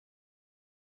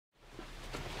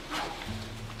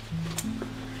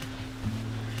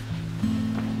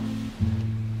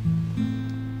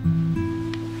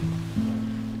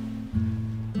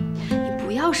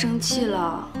要生气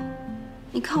了，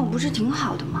你看我不是挺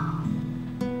好的吗？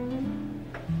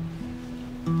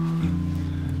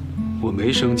我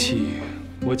没生气，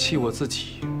我气我自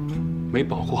己，没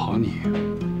保护好你，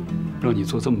让你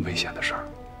做这么危险的事儿。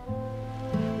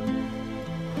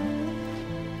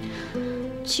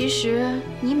其实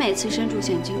你每次身处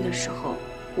险境的时候，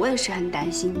我也是很担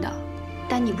心的。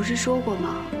但你不是说过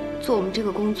吗？做我们这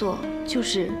个工作，就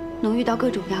是能遇到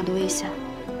各种各样的危险。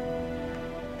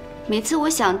每次我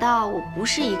想到我不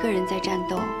是一个人在战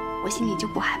斗，我心里就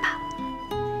不害怕。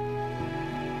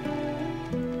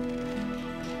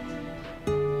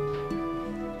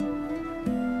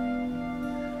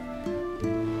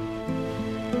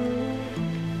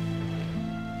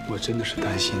我真的是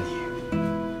担心你。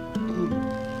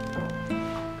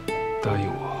答应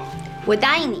我。我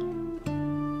答应你，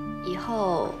以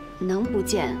后能不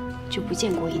见就不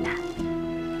见过一男。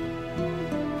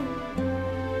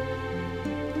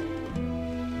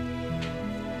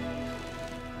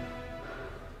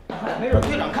没准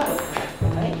队长看到。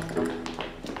哎，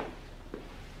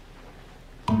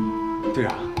队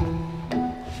长。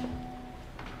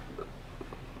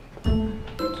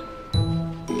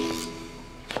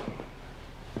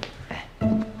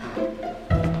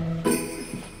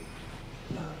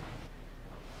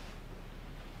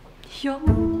哟，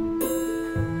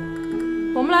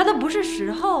我们来的不是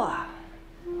时候啊！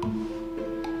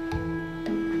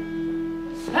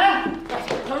哎，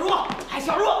小茹，哎，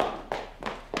小茹，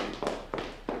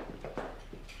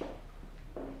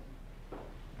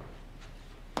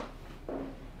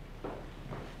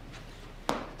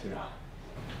队长，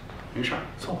没事儿，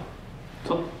坐吧，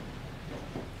坐。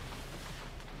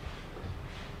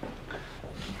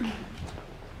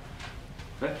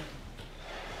哎。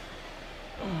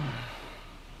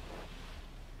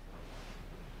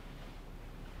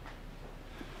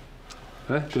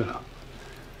哎，对了，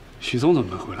许总怎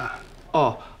么没回来？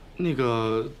哦，那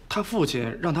个他父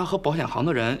亲让他和保险行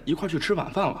的人一块去吃晚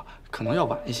饭了，可能要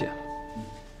晚一些。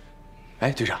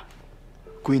哎，队长，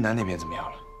顾一男那边怎么样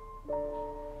了？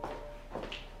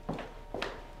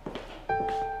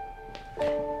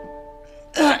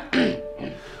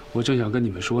我正想跟你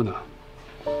们说呢，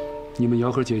你们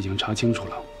姚和姐已经查清楚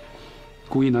了，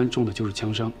顾一男中的就是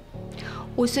枪伤。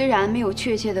我虽然没有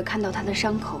确切地看到他的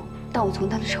伤口，但我从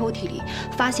他的抽屉里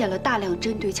发现了大量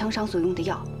针对枪伤所用的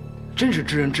药。真是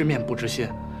知人知面不知心，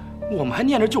我们还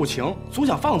念着旧情，总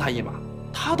想放他一马，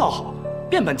他倒好，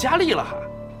变本加厉了还。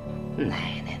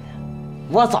奶奶的，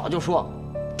我早就说，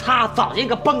他早就应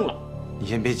该崩了。你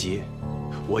先别急，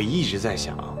我一直在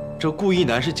想，这顾一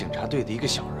男是警察队的一个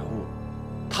小人物，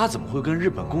他怎么会跟日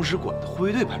本公使馆的护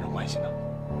卫队攀上关系呢？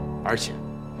而且，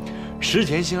石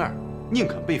田星二宁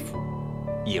肯被俘，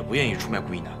也不愿意出卖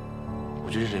顾一男，我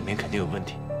觉得这里面肯定有问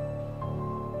题。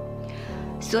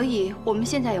所以我们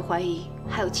现在也怀疑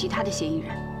还有其他的嫌疑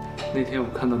人。那天我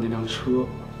看到那辆车，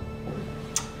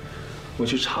我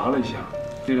去查了一下，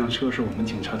那辆车是我们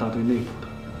警察大队内部的，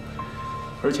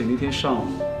而且那天上午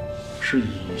是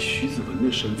以徐子文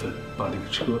的身份把那个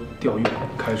车调用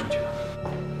开出去的。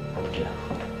这样，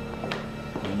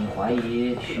你怀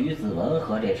疑徐子文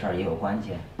和这事儿也有关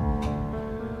系？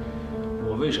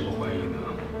我为什么怀疑呢？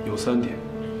有3点。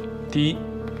第一，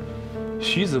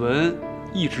徐子文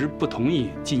一直不同意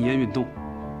禁烟运动。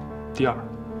第二，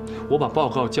我把报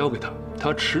告交给他，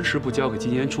他迟迟不交给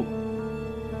禁烟处。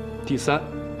第三，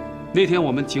那天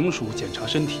我们警署检查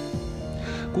身体，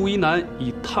顾一男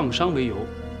以烫伤为由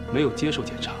没有接受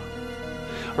检查，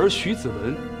而徐子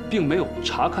文并没有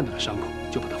查看他的伤口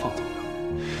就把他放走了。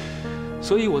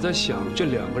所以我在想，这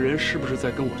2个人是不是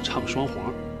在跟我唱双簧？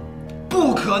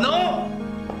不可能！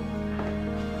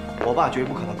我爸绝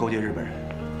不可能勾结日本人。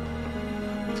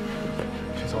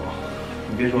徐总，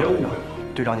你别说了，别误会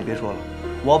我。队长，你别说了，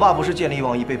我爸不是见利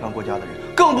忘义、背叛国家的人，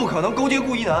更不可能勾结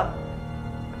顾一男。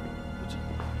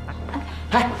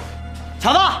哎，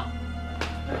小子，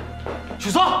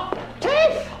许嵩，许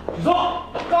嵩，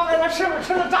刚才他是不是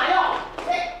吃了炸药？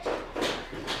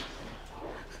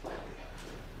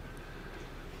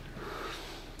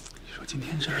你说今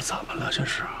天这是怎么了？这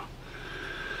是？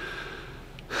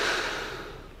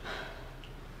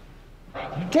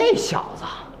你这小子，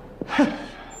哼，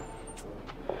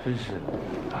真是的。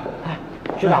哎，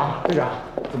学长，队长，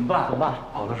怎么办？怎么办？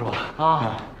好了是吧？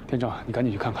啊，店长，你赶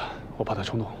紧去看看，我怕他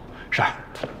冲动。是。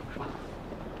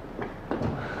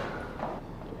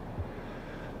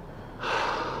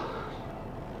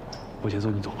我先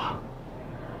送你走吧。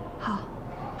好，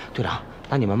队长，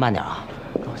那你们慢点啊。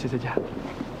好，谢谢见。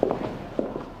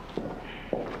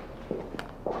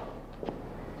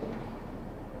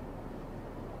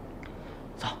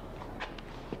走。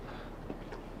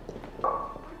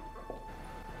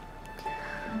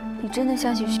真的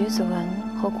相信徐子文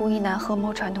和顾一男合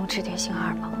谋串通织田信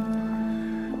二吗？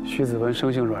徐子文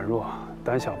生性软弱，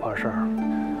胆小怕事儿，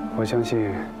我相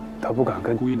信他不敢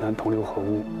跟顾一男同流合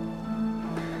污。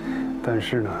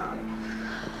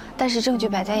但是证据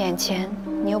摆在眼前，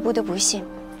你又不得不信，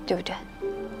对不对？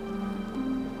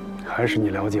还是你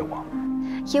了解我，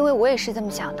因为我也是这么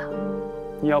想的。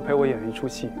你要陪我演一出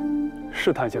戏，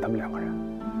试探一下他们两个人。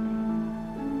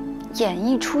演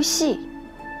一出戏？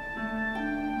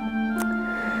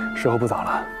时候不早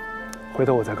了，回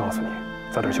头我再告诉你，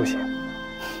早点休息。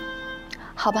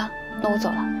好吧，那我走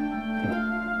了。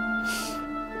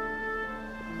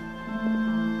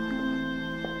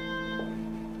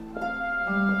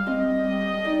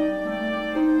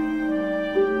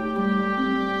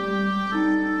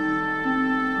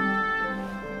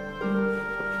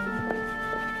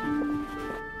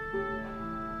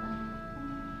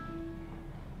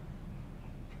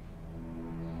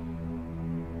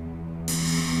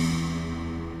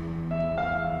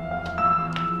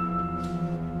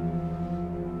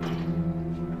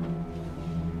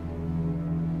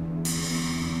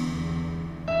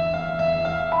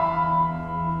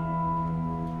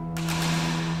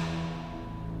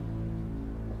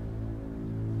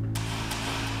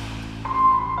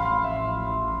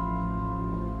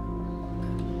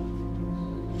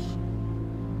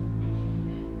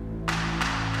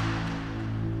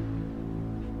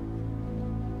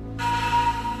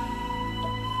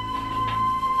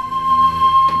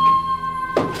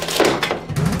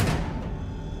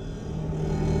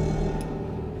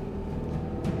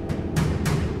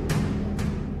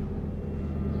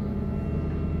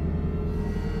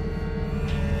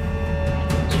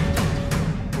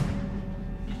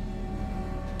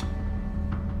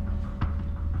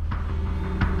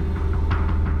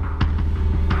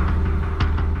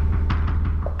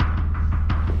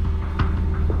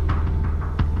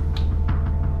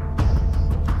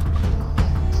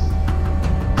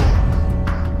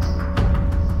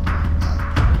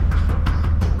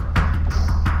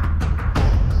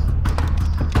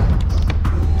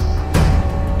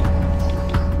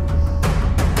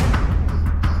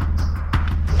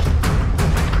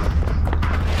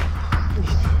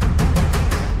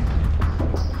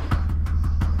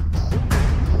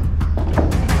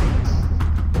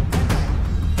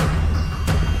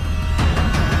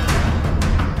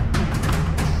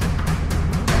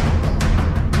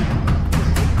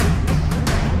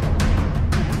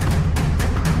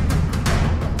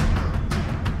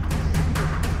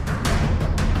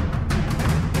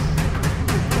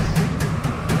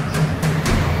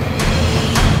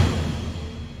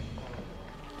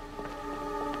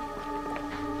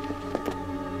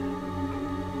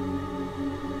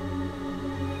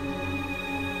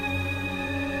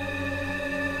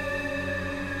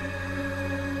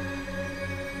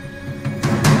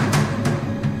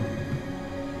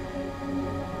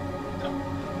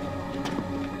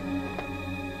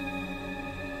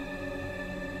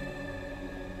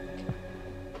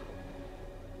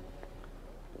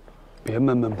别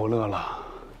闷闷不乐了，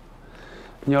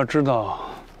你要知道，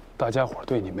大家伙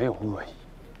对你没有恶意，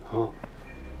啊。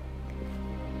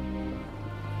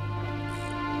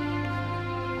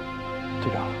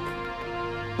队长，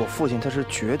我父亲他是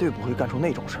绝对不会干出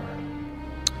那种事儿的。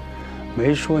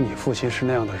没说你父亲是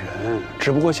那样的人，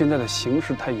只不过现在的形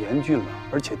势太严峻了，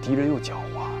而且敌人又狡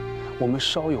猾，我们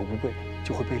稍有不备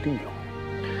就会被利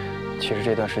用。其实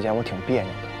这段时间我挺别扭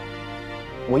的，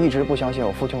我一直不相信我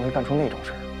父亲会干出那种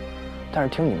事儿。 但是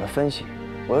听你们分析，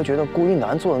我又觉得顾一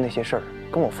男做的那些事儿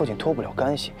跟我父亲脱不了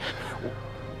干系。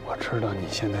我知道你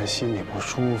现在心里不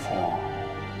舒服，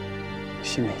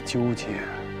心里纠结，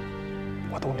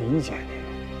我都理解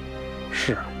你。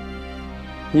是，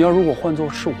你要如果换作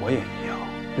是我也一样，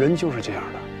人就是这样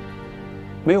的，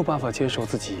没有办法接受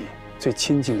自己最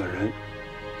亲近的人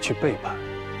去背叛，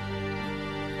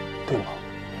对吗？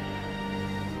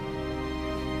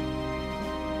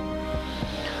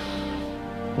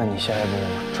 那你下一步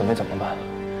准备怎么办？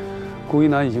顾一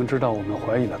男已经知道我们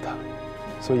怀疑了他，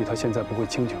所以他现在不会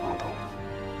轻举妄动。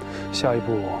下一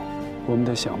步，我们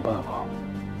得想办法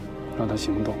让他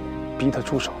行动，逼他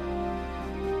出手。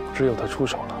只有他出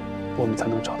手了，我们才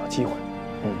能找到机会。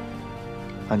嗯，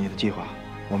按你的计划，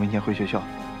我明天回学校，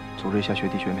组织一下学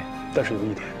弟学妹。但是有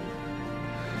一点，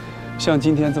像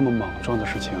今天这么莽撞的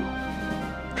事情，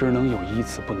只能有一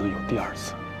次，不能有第二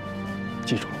次。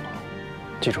记住了吗？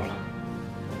记住了。 《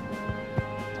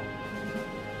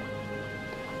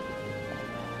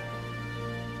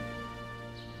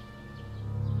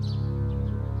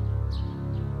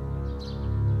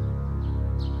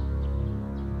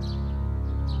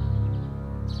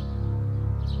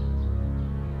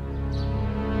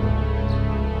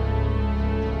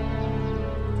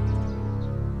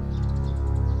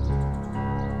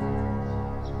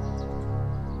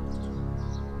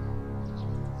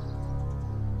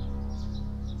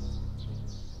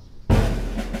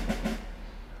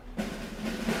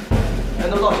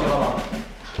都到齐了吗？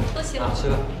都齐了。齐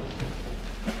了。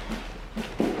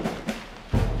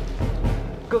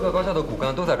各个高校的骨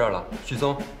干都在这儿了。许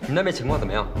嵩，你那边情况怎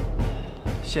么样？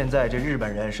现在这日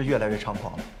本人是越来越猖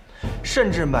狂了，甚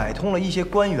至买通了一些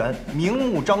官员，明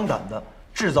目张胆地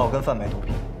制造跟贩卖毒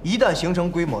品。一旦形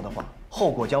成规模的话，后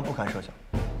果将不堪设想。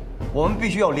我们必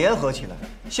须要联合起来，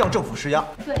向政府施压。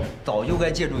对，早就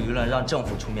该借助舆论让政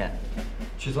府出面。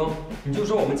许嵩，你就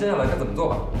说我们接下来该怎么做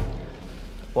吧。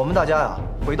我们大家呀，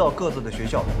回到各自的学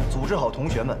校，组织好同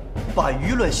学们，把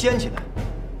舆论掀起来，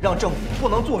让政府不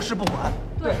能坐视不管。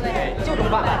对，就这么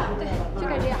办。对，就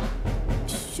该这样。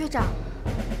学长，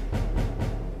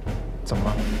怎么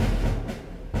了？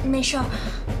没事儿，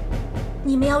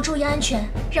你们要注意安全，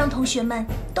让同学们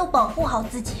都保护好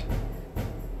自己。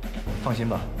放心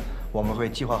吧，我们会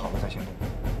计划好了再行动。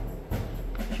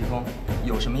许峰，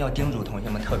有什么要叮嘱同学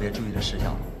们特别注意的事项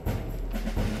吗？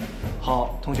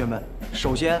好，同学们，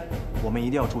首先我们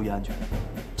一定要注意安全。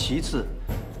其次，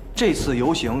这次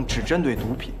游行只针对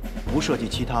毒品，不涉及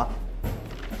其他。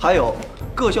还有，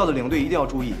各校的领队一定要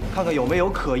注意，看看有没有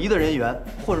可疑的人员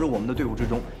混入我们的队伍之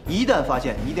中。一旦发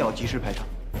现，一定要及时排查。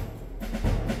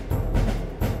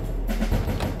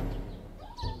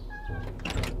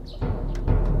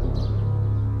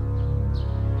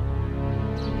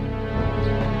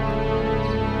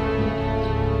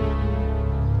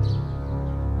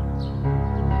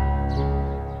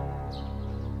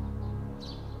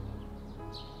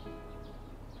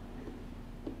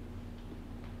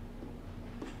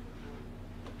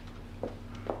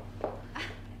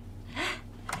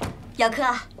姚科，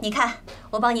你看，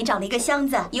我帮你找了一个箱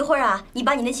子，一会儿啊，你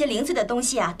把你那些零碎的东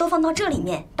西啊都放到这里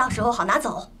面，到时候好拿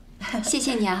走。谢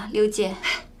谢你啊，刘姐。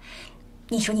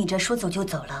你说你这说走就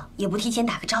走了，也不提前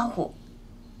打个招呼。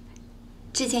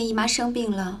之前姨妈生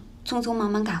病了，匆匆忙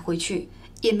忙赶回去，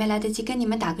也没来得及跟你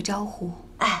们打个招呼。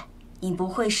哎，你不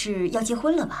会是要结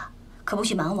婚了吧？可不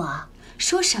许瞒我啊！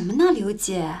说什么呢，刘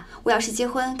姐？我要是结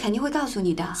婚，肯定会告诉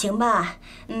你的。行吧，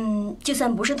就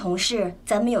算不是同事，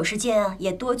咱们有时间啊，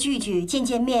也多聚聚、见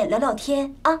见面、聊聊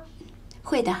天啊。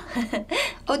会的。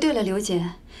哦，对了，刘姐，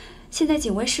现在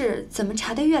警卫室怎么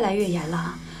查得越来越严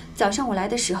了？早上我来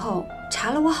的时候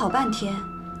查了我好半天。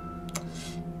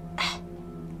哎，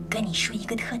跟你说一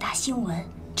个特大新闻，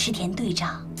池田队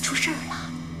长出事儿了。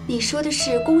你说的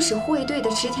是公使护卫队的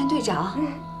池田队长？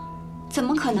怎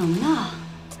么可能呢？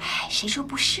哎，谁说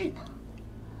不是呢？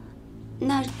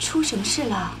那出什么事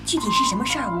了？具体是什么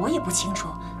事儿我也不清楚，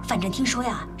反正听说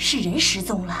呀是人失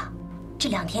踪了。这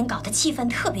2天搞得气氛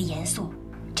特别严肃，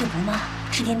这不嘛，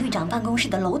池田队长办公室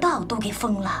的楼道都给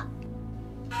封了。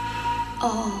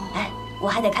哦，哎，我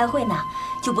还得开会呢，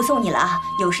就不送你了啊，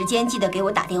有时间记得给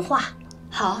我打电话。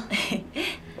好。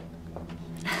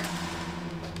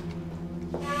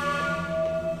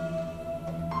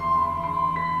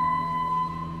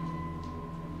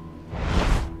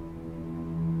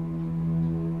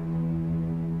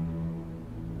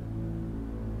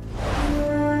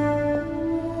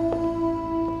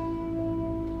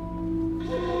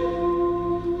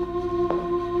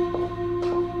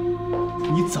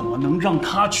你怎么能让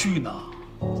他去呢？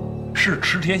是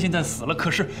池田现在死了，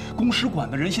可是公使馆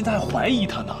的人现在还怀疑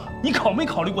他呢。你考没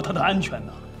考虑过他的安全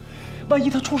呢？万一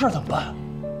他出事怎么办？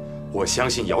我相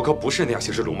信姚哥不是那样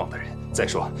行事鲁莽的人。再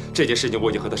说这件事情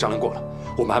我已经和他商量过了，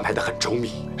我们安排得很周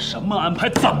密。什么安排？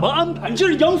怎么安排？这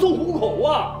是杨松虎口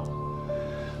啊！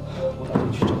我打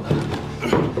算去找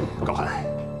他。高寒，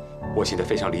我现在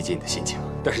非常理解你的心情，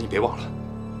但是你别忘了，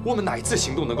我们哪一次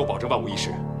行动能够保证万无一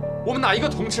失？我们哪一个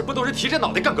同志不都是提着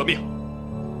脑袋干革命？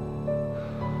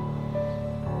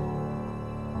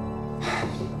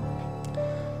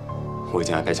我已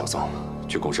经安排小宋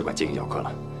去公使馆接应姚科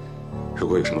了，如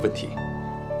果有什么问题，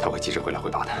他会及时回来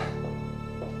汇报的。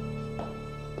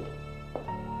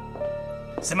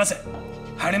すみません、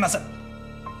入れません。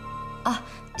あ、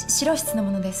資料室の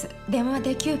ものです。電話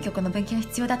で9局の勉強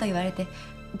必要だと言われて、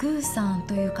グーさん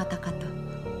という方かと。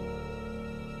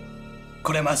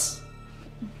くれます。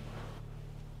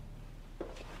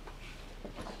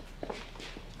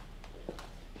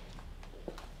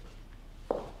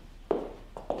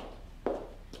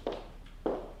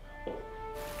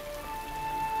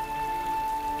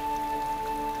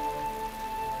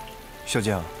小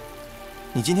江，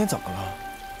你今天怎么了？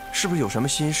是不是有什么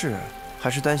心事，还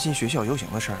是担心学校游行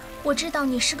的事儿？我知道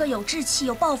你是个有志气、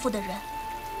有抱负的人，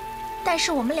但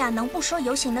是我们俩能不说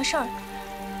游行的事儿，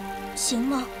行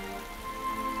吗？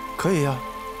可以呀。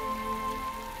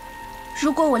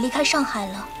如果我离开上海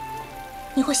了，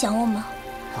你会想我吗？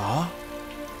啊？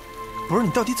不是，你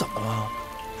到底怎么了？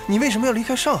你为什么要离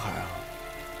开上海啊？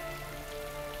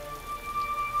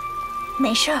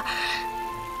没事儿。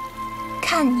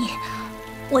看你，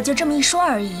我就这么一说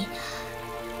而已。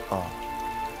哦。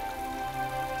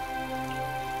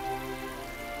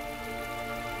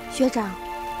学长，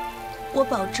我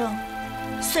保证，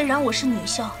虽然我是女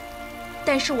校，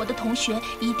但是我的同学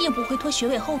一定不会拖学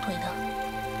委后腿的，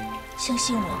相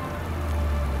信我。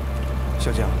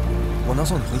小江，我能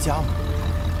送你回家吗？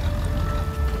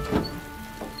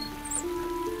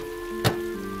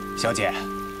小姐，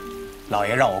老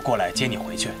爷让我过来接你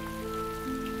回去。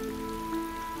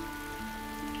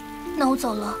那我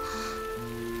走了。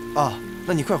啊，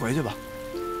那你快回去吧。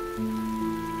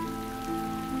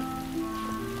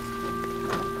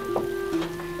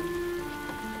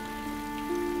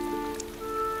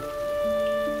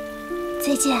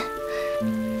再见。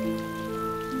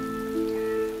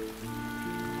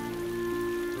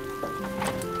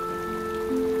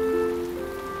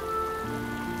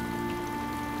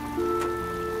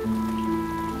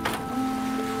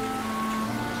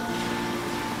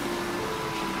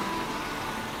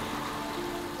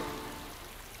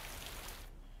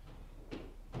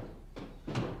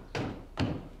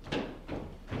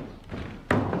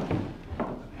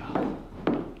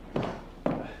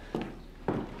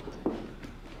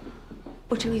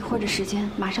我只有一会儿的时间，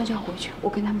马上就要回去。我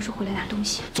跟他们说回来拿东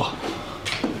西。坐。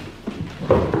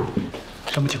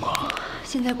什么情况？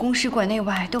现在公使馆内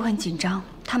外都很紧张，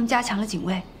他们加强了警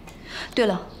卫。对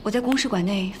了，我在公使馆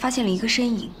内发现了一个身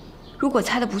影，如果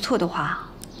猜得不错的话，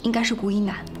应该是顾一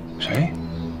男。谁？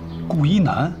顾一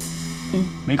男？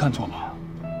没看错吧？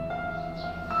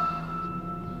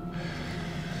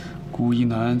顾一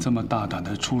男这么大胆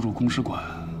地出入公使馆，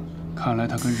看来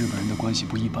他跟日本人的关系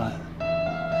不一般。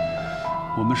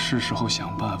我们是时候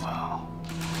想办法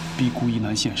逼顾一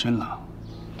男现身了。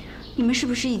你们是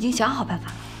不是已经想好办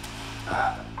法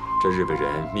了？这日本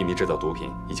人秘密制造毒品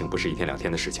已经不是1天2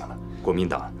天的事情了。国民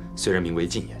党虽然名为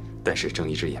禁烟，但是睁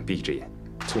一只眼闭一只眼，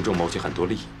从中谋取很多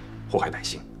利益，祸害百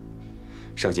姓。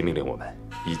上级命令我们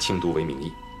以清毒为名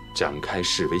义，展开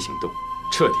示威行动，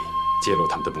彻底揭露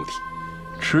他们的目的。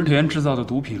池田制造的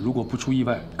毒品如果不出意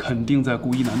外，肯定在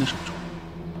顾一男的手中。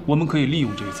我们可以利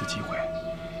用这一次机会，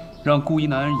让顾一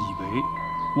男以为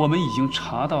我们已经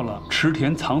查到了池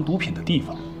田藏毒品的地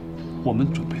方，我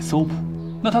们准备搜捕，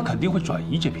那他肯定会转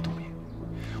移这批毒品。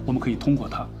我们可以通过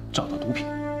他找到毒品，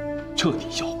彻底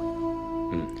销毁。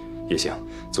也行，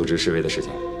组织示威的事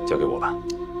情交给我吧。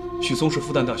许嵩是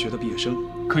复旦大学的毕业生，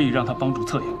可以让他帮助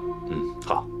测验。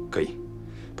好，可以。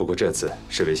不过这次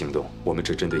示威行动，我们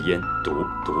只针对烟、毒，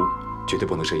绝对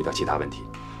不能涉及到其他问题。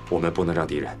我们不能让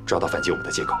敌人抓到反击我们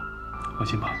的借口。放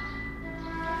心吧。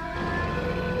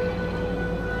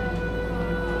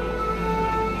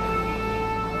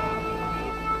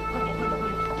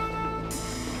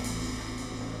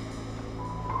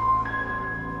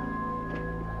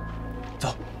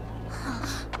走。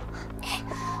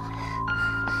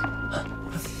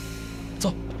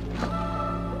走。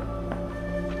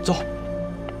走。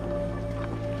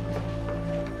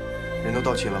人都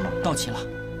到齐了吗？到齐了。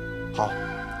好，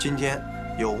今天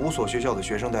有5所学校的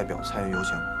学生代表参与游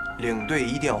行，领队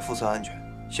一定要肤色安全，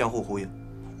相互呼应。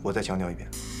我再强调一遍，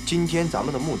今天咱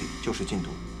们的目的就是禁毒，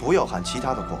不要喊其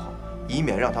他的口号，以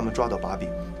免让他们抓到把柄。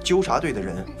纠察队的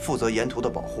人负责沿途的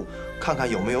保护，看看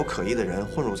有没有可疑的人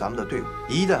混入咱们的队伍。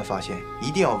一旦发现，一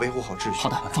定要维护好秩序。好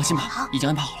的，放心吧，已经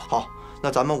安排好了。好，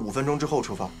那咱们5分钟之后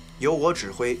出发，由我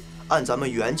指挥，按咱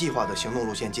们原计划的行动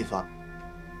路线进发。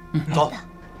走。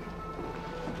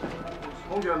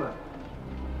同学们，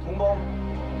同胞们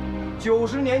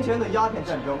，90年前的鸦片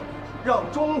战争让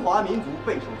中华民族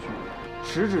备受屈辱，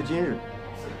时至今日，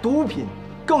毒品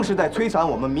更是在摧残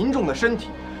我们民众的身体，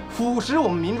腐蚀我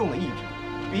们民众的意志。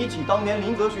比起当年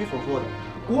林则徐所说的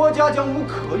“国家将无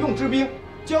可用之兵，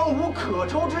将无可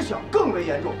抽之饷”更为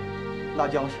严重，那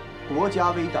将是国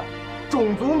家危殆，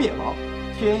种族灭亡，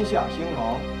天下兴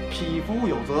亡，匹夫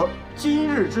有责。今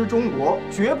日之中国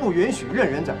绝不允许任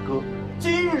人宰割，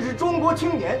今日之中国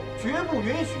青年绝不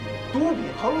允许毒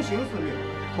品横行肆虐。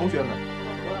同学们、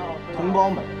同胞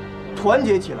们，团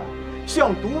结起来，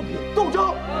向毒品斗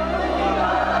争！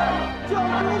向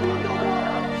毒品斗争！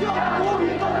向毒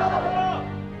品斗争！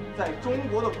在中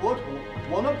国的国土，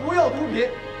我们不要毒品，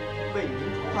为民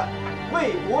除害，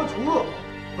为国除恶，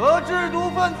和制毒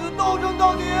分子斗争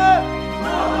到底！斗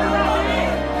争到底！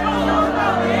斗争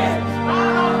到底！打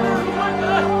倒制毒分子！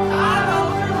打倒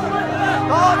制毒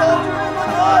分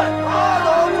子！打倒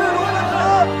制毒分子！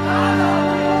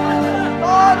打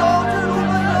倒制毒分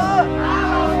子！打倒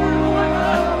制毒分子！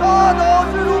打倒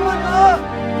制毒分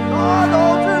子！打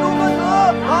倒制毒分子！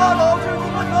打倒制毒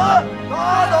分子！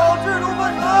打倒制毒分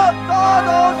子！打倒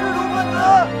制毒分子！打倒制毒分子！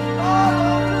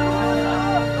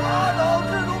打倒制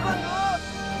毒分子！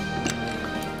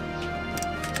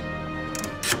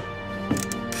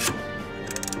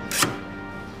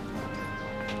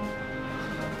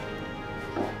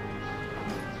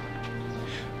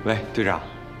喂，队长，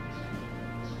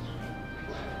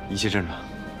一切正常。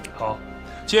好，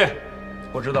谢，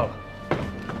我知道了。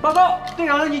报告，队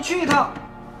长让你去一趟。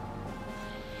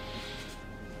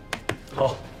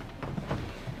好。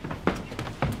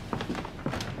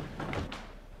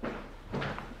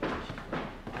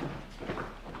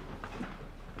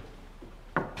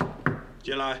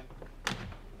进来。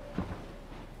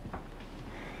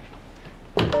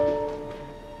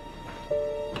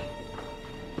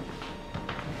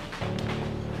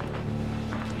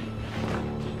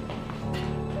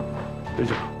队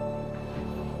长，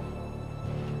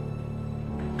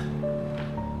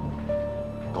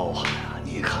高寒啊，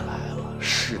你可来了，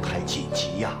事态紧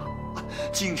急呀！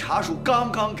警察署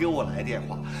刚刚给我来电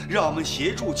话，让我们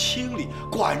协助清理、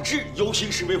管制游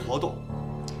行示威活动。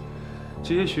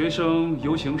这些学生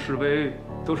游行示威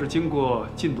都是经过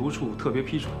禁毒处特别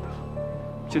批准的，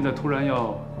现在突然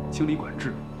要清理管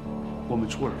制，我们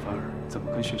出尔反尔，怎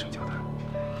么跟学生交代？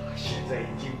现在已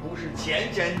经不是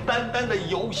简简单单的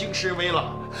游行示威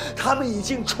了，他们已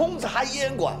经冲砸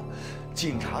烟馆。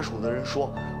警察署的人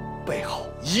说，背后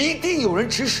一定有人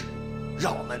指使，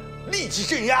让我们立即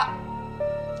镇压。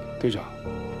队长，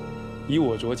以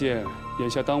我拙见，眼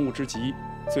下当务之急，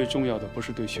最重要的不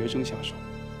是对学生下手，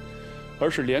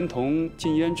而是连同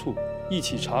禁烟处一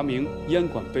起查明烟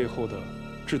馆背后的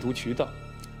制毒渠道。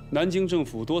南京政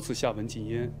府多次下文禁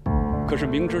烟，可是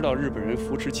明知道日本人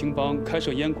扶持青帮开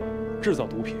设烟馆，制造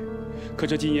毒品，可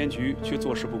这禁烟局却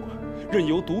坐视不管，任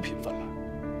由毒品泛滥。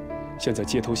现在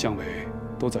街头巷尾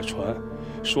都在传，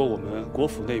说我们国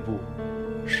府内部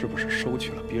是不是收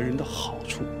取了别人的好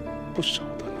处，不少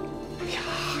的呢？哎呀，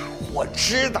我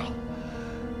知道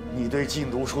你对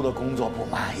禁毒处的工作不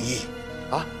满意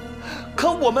啊，可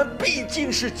我们毕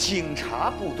竟是警察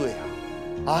部队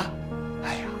啊！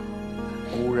哎呀，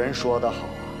古人说得好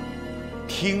啊，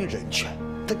听人劝，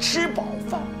得吃饱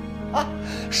饭啊！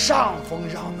上峰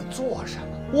让我们做什么，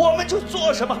我们就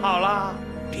做什么好了，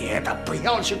别的不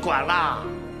要去管啦。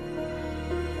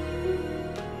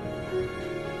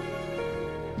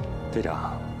队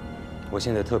长，我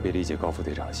现在特别理解高副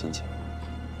队长的心情。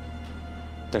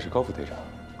但是高副队长，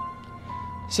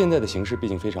现在的形势毕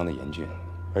竟非常的严峻，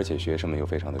而且学生们又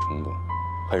非常的冲动，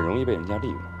很容易被人家利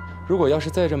用。如果要是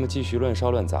再这么继续乱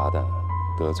烧乱砸的，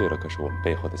得罪了可是我们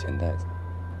背后的钱袋子，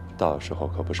到时候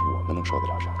可不是我们能受得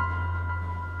了伤的。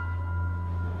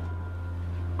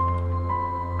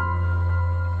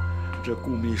这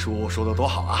顾秘书说的多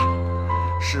好啊！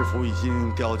市府已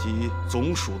经调集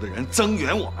总署的人增援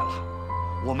我们了，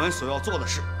我们所要做的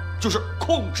事就是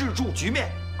控制住局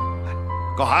面。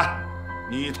高寒，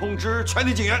你通知全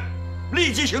体警员，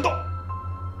立即行动。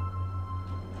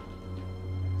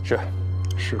是。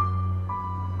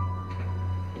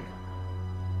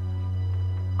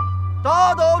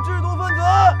打倒制毒分子！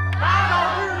打倒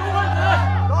制毒分子！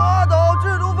打倒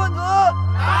制毒分子！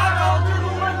打倒制毒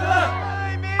分子！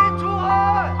为民除害！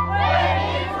为民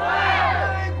除害！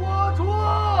为国除恶！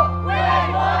为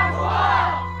国除恶！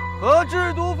和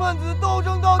制毒分子斗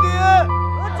争到底！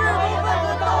和制毒分子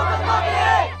斗争到底！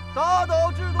打倒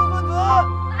制毒分子！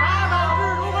打倒制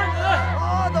毒分子！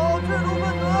打倒制毒分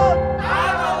子！打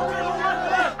倒制毒分子！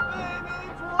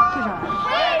队长，为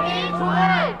民除害！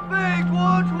为国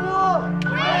除恶！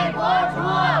为国除恶！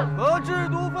和制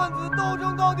毒分子斗争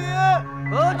到底！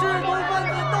和制毒分子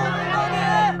斗争到底！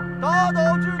打倒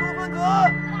制毒分子！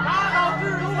打倒制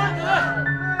毒分子！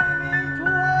为民除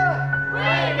害！为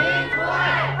民除害！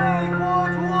为国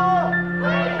除恶！为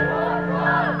国除恶！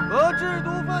和制毒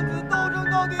分子斗争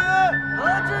到底！和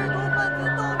制毒分子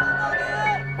斗争到底！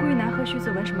顾一男和徐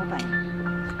子文什么反应？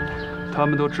他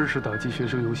们都支持打击学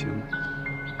生游行。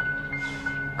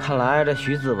看来这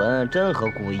徐子文真和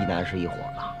顾一男是一伙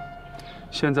了。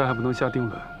现在还不能下定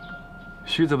论。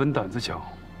徐子文胆子小，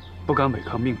不敢违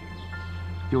抗命令，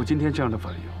有今天这样的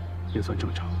反应也算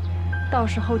正常。到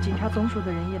时候警察总署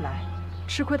的人一来，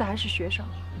吃亏的还是学生。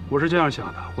我是这样想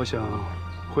的，我想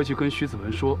回去跟徐子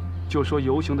文说，就说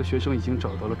游行的学生已经找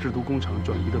到了制毒工厂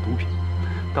转移的毒品，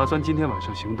打算今天晚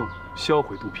上行动销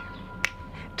毁毒品。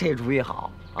这主意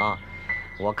好啊！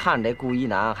我看这顾一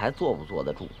男还坐不坐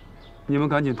得住。你们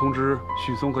赶紧通知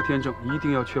许嵩和天正，一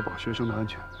定要确保学生的安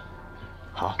全。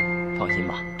好，放心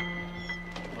吧。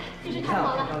你看，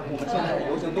我们现在的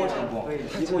游行多成功，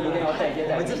以后一定要再接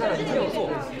再厉。我们接下来一定要做。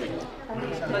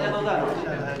大家都在吗？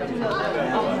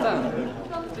在。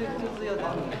这次要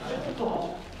做好。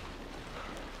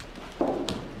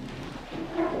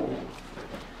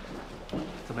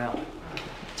怎么样？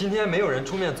今天没有人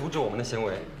出面阻止我们的行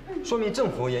为，说明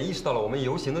政府也意识到了我们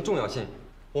游行的重要性。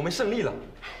我们胜利了。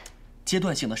阶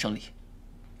段性的胜利，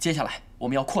接下来我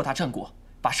们要扩大战果，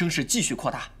把声势继续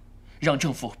扩大，让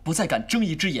政府不再敢睁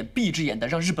一只眼闭一只眼的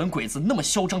让日本鬼子那么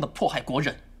嚣张的迫害国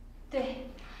人。对，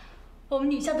我们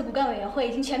女校的骨干委员会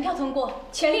已经全票通过，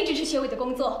全力支持学委的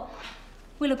工作。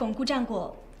为了巩固战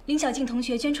果，林小静同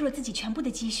学捐出了自己全部的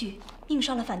积蓄，印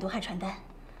刷了反毒害传单。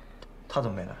他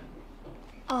怎么没来？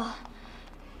哦，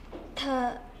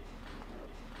他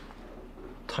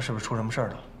是不是出什么事儿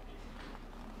了？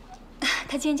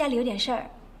他今天家里有点事儿，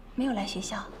没有来学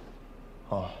校。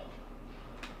哦。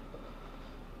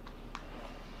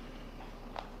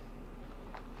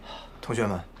同学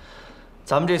们，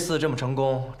咱们这次这么成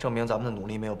功，证明咱们的努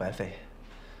力没有白费。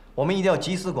我们一定要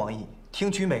集思广益，听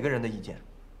取每个人的意见。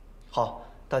好，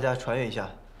大家传阅一下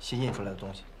新印出来的东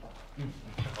西。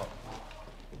好。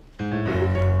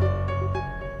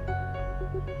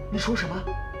你说什么？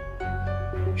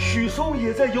许嵩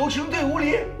也在游行队伍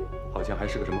里？好像还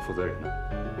是个什么负责人呢。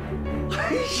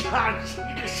哎呀，这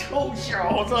个臭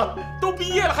小子，都毕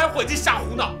业了还伙计瞎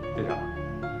胡闹！队长，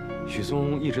许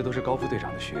嵩一直都是高副队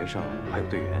长的学生，还有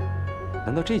队员。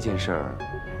难道这件事儿，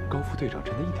高副队长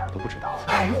真的一点都不知道？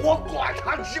哎，我管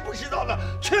他知不知道呢！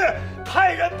去，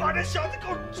派人把这小子给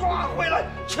我抓回来！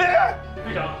去！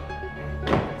队长，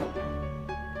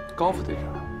高副队长。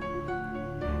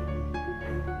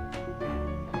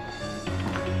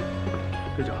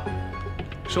队长，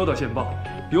收到线报，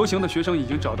游行的学生已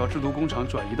经找到制毒工厂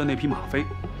转移的那批吗啡，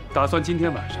打算今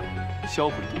天晚上销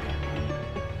毁毒品。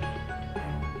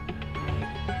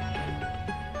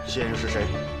嫌疑人是谁？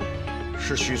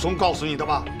是许嵩告诉你的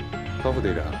吧？高副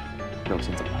队长，那我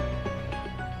先走了。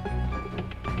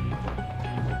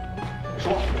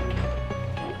说。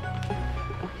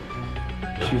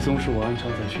许嵩是我安插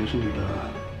在学生里的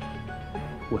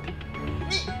卧底。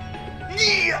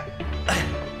你呀！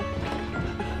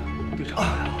队长，队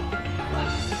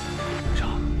长，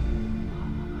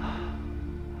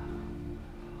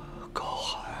高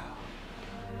寒，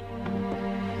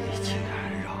你竟然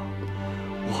让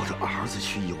我的儿子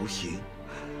去游行，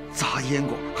砸烟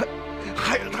馆，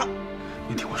还让他……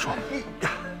您听我说，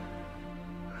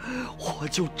我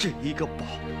就这一个宝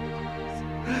贝儿子，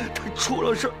他出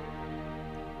了事儿，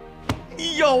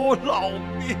你要我老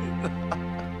命啊！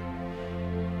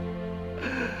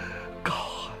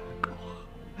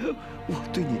我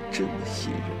对你这么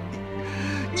信任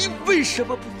你为什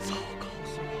么不早告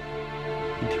诉我？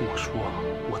您听我说啊，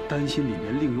我担心里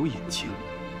面另有隐情，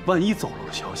万一走漏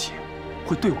了消息，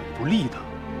会对我们不利的。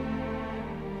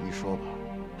你说吧。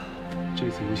这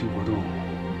次游行活动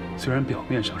虽然表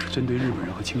面上是针对日本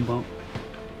人和青帮，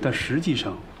但实际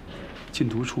上禁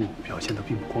毒处表现得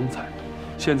并不光彩。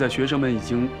现在学生们已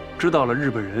经知道了日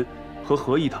本人和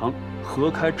合益堂合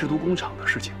开制毒工厂的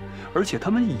事情，而且他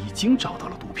们已经找到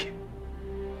了毒品。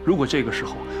如果这个时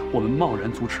候我们贸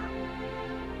然阻止，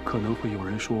可能会有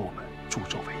人说我们助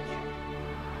纣为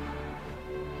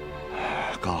虐。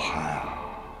高寒啊，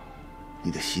你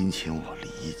的心情我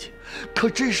理解，可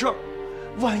这事儿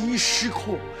万一失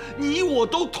控，你我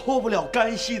都脱不了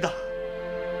干系的。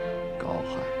高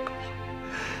寒，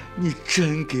你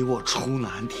真给我出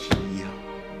难题呀！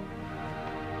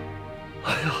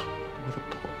哎呀，我的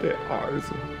宝贝儿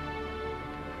子！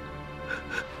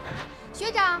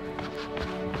学长。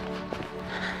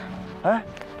哎，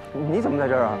你怎么在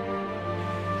这儿啊？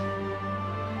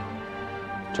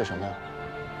这什么呀？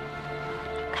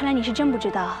看来你是真不知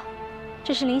道，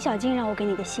这是林小静让我给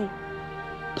你的信。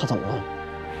他怎么了？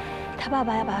他爸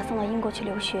爸要把他送到英国去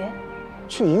留学。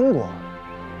去英国？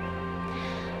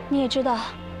你也知道，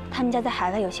他们家在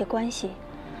海外有些关系。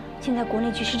现在国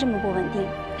内局势这么不稳定，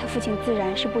他父亲自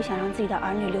然是不想让自己的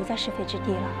儿女留在是非之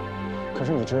地了。可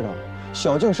是你知道，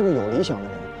小静是个有理想的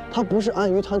人，她不是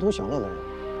安于贪图享乐的人。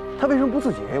她为什么不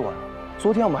自己给我呀？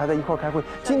昨天我们还在一块开会，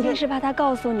今天是怕他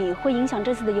告诉你会影响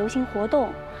这次的游行活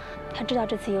动。他知道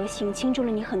这次游行倾注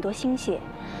了你很多心血，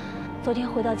昨天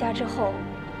回到家之后，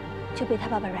就被他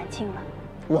爸爸软禁了。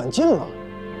软禁了？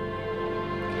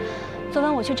昨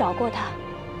晚我去找过他，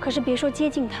可是别说接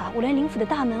近他，我连林府的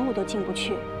大门我都进不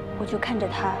去，我就看着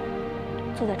他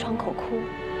坐在窗口哭。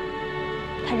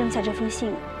他扔下这封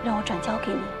信，让我转交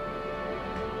给你。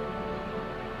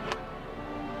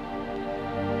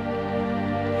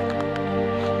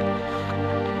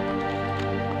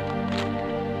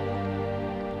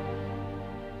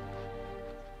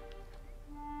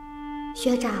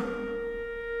学长，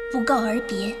不告而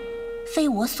别，非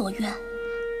我所愿，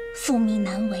父命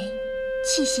难违，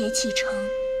弃邪弃成，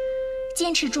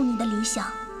坚持住你的理想，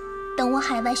等我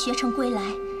海外学成归来，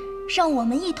让我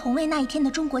们一同为那一天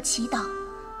的中国祈祷，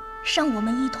让我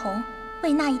们一同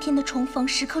为那一天的重逢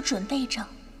时刻准备着，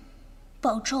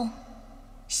保重，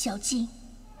小静，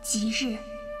吉日。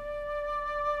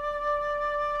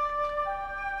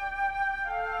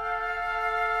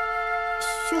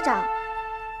长，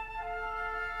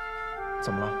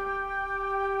怎么了？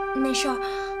没事儿，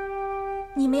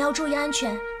你们要注意安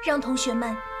全，让同学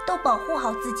们都保护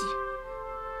好自己。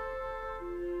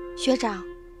学长，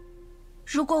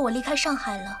如果我离开上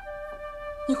海了，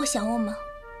你会想我吗？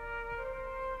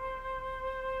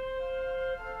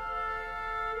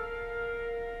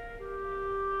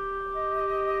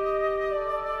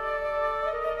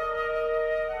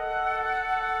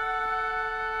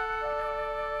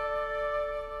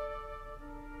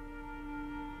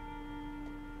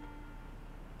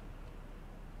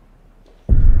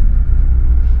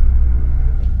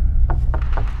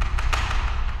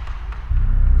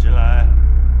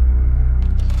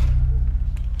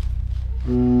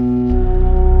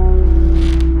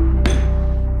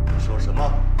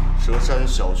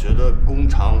小学的工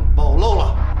厂暴露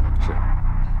了。是，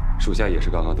属下也是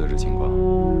刚刚得知情况，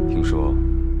听说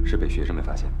是被学生们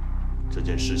发现。这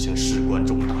件事情事关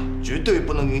重大，绝对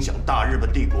不能影响大日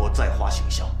本帝国在华形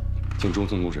象。请中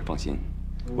村公使放心，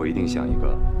我一定想一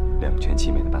个两全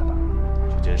其美的办法。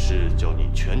这件事叫你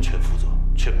全权负责，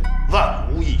确保万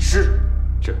无一失。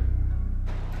是。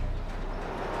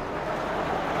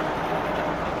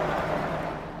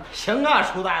行啊，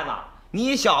书呆子，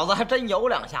你小子还真有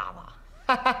两下子。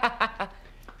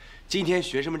今天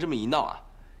学生们这么一闹啊，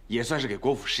也算是给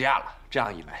国府施压了。这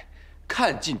样一来，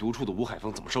看禁毒处的吴海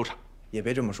峰怎么收场。也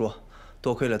别这么说，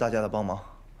多亏了大家的帮忙。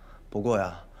不过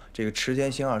呀，这个池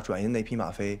田星二转移的那匹吗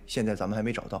啡，现在咱们还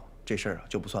没找到，这事儿啊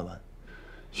就不算完。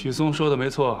许嵩说的没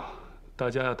错，大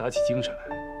家要打起精神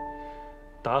来，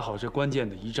打好这关键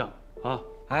的一仗啊！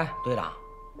哎，队长，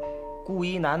顾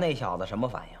一男那小子什么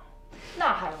反应？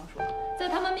那还用说，在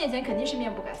他们面前肯定是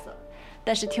面不改色。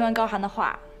但是听完高寒的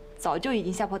话，早就已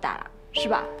经吓破胆了，是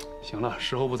吧？行了，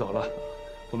时候不早了，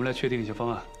我们来确定一下方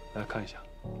案。来看一下，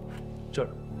这儿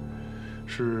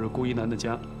是顾一男的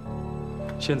家，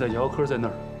现在姚科在那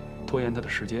儿，拖延他的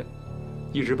时间，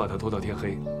一直把他拖到天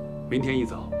黑。明天一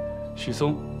早，许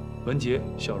嵩、文杰、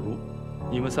小茹，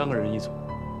你们3个人一组，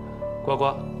呱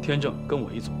呱、天正跟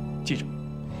我一组。记着，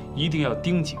一定要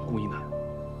盯紧顾一男。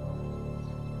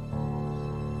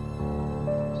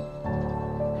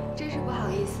真是不好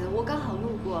意思，我刚好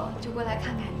路过，就过来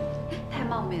看看你，太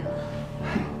冒昧了。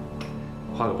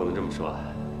话可不能这么说，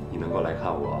你能够来看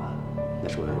我，那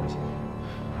是我的荣幸。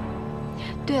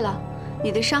对了，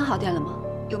你的伤好点了吗？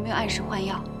有没有按时换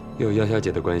药？有姚小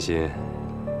姐的关心，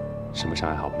什么伤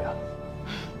还好不了？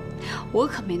我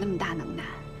可没那么大能耐。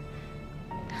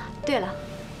对了，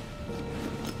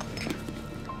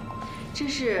这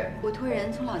是我托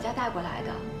人从老家带过来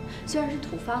的，虽然是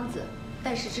土方子，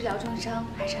但是治疗创伤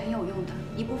还是很有用的，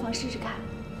你不妨试试看。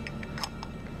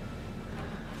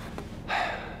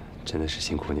真的是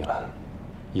辛苦你了，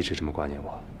一直这么挂念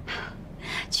我。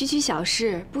区区小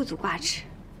事，不足挂齿。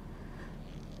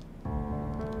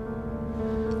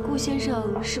顾先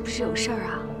生是不是有事儿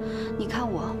啊？你看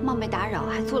我冒昧打扰，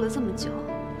还坐了这么久，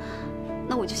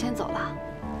那我就先走了。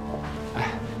哎，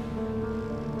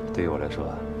对于我来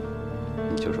说，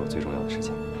你就是我最重要的事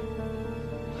情。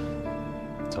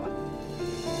走吧。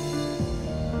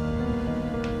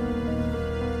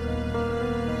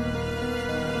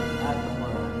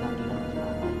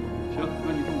行，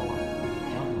那你跟我吧。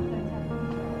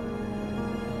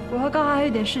我和高寒还有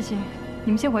点事情，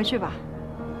你们先回去吧。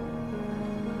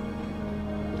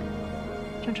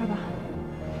上车吧。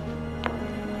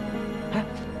哎，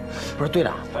不是队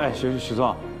长，哎，许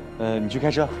嵩，你去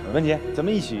开车，文杰，咱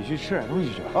们一起去吃点东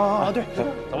西去吧。啊，对，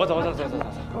走吧。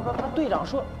不，队长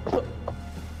说。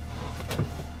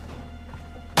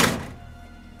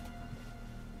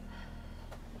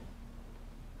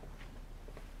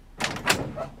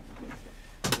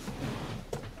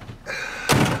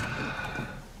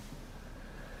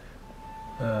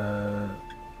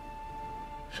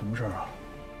什么事儿啊？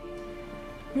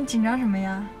你紧张什么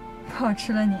呀？怕我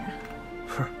吃了你？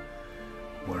不是，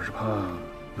我是怕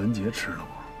文杰吃了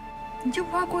我。你就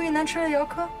不怕顾一男吃了姚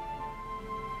科？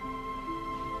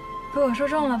被我说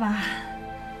中了吧？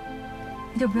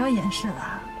你就不要掩饰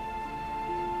了。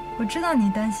我知道你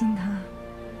担心他，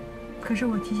可是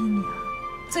我提醒你啊，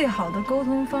最好的沟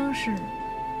通方式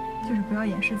就是不要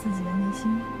掩饰自己的内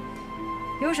心，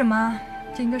有什么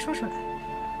就应该说出来。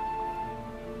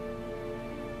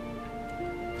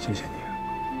谢谢你。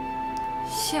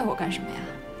谢我干什么呀？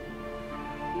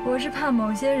我是怕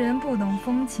某些人不懂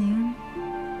风情，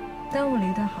耽误了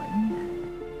一段好姻缘。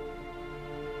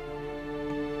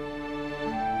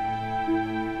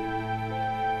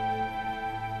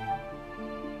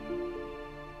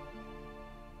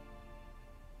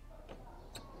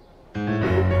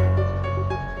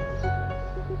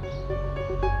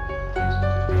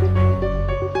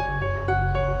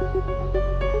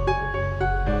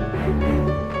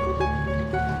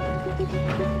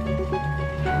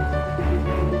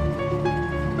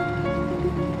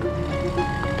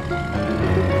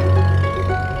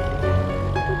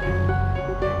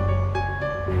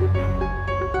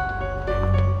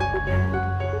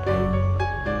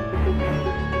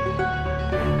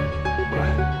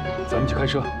开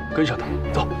车，跟上他，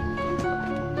走。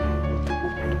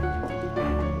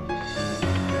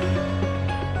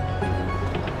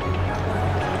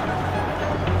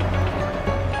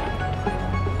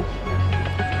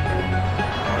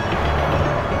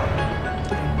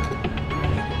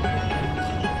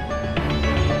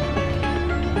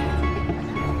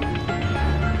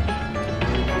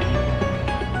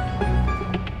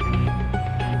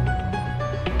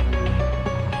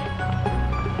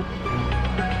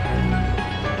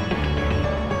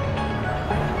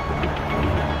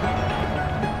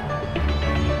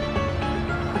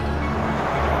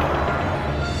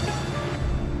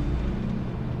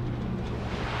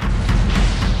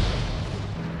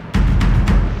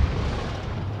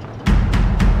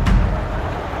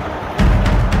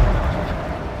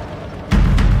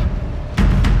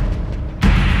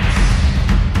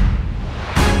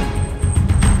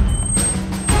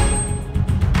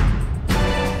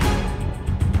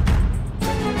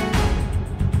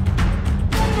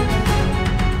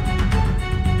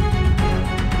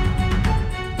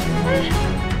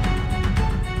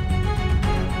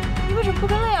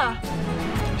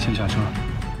先下车。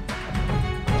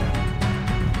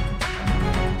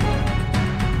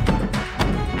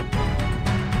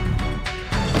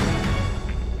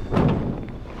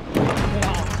队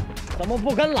长，怎么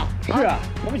不跟了？是啊，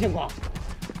什么情况？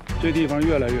这地方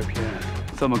越来越偏，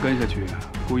这么跟下去，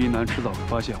顾一男迟早会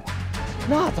发现我。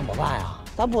那怎么办呀？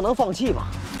咱不能放弃吧？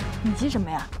你急什么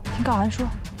呀？听高寒说，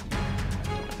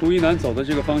顾一男走的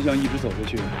这个方向一直走下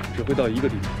去，只会到一个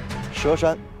地方。蛇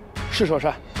山，是蛇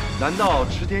山。 难道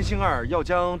池田兴二要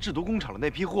将制毒工厂的那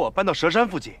批货搬到蛇山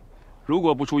附近？如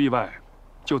果不出意外，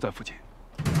就在附近。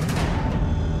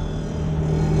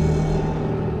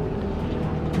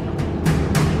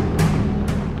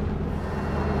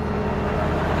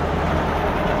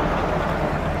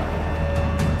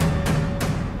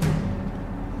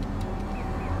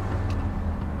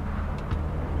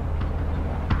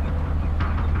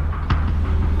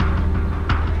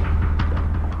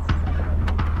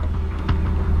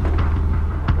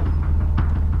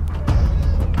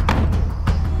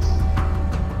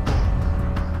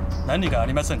何かあ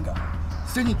りませんか。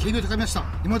すでに警備を高めました。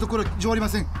今のところ異常ありま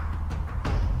せん。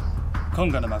今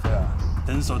回の幕は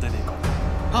伝送出ていこ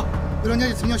う。は、裏にあ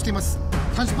り積みをしています。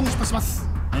30分後出発します。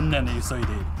みんなに急い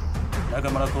でいる。中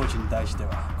村コーチに対して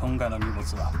は今回の荷物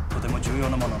はとても重要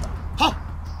なものだ。好。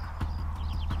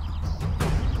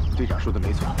队长说的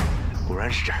没错，果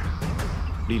然是这儿，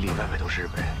里里外外都是日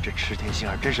本人。这池田兴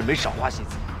二真是没少花心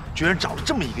思，居然找了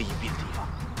这么一个隐蔽的地方。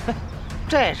哼，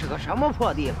这是个什么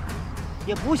破地方？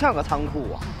 也不像个仓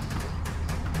库啊！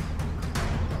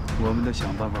我们得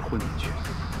想办法混进去。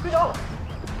队长，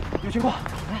有情况，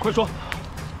快说！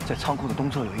在仓库的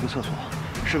东侧有一个厕所，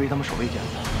是为他们守卫建的。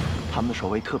他们的守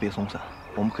卫特别松散，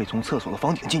我们可以从厕所的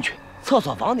房顶进去。厕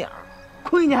所房顶？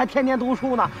亏你还天天读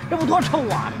书呢，这不多臭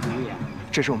啊！这主意，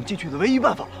这是我们进去的唯一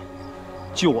办法了。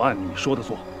就按你说的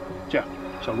做。这样，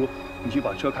小茹，你去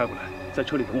把车开过来，在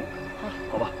车里等我们。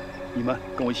好吧，你们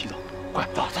跟我一起走，快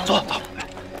走走走走。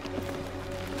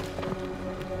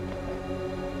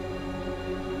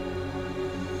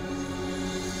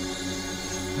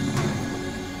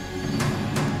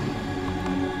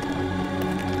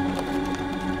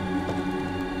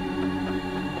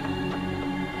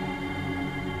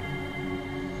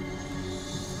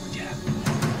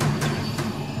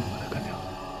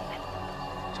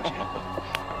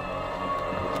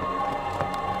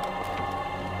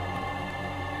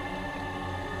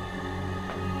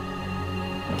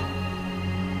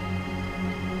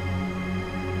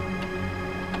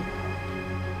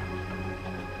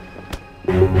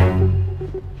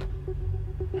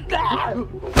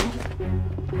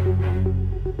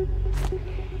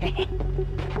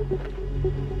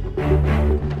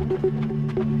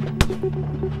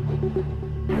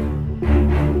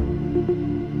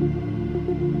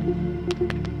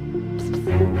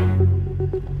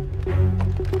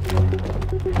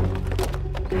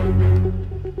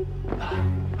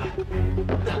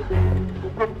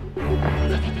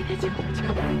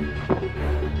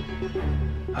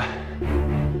 哎，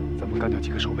咱们干掉几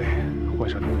个守卫，换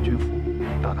上他们的军服，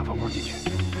大大方方进去。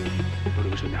都留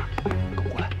个身边，跟我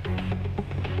过来。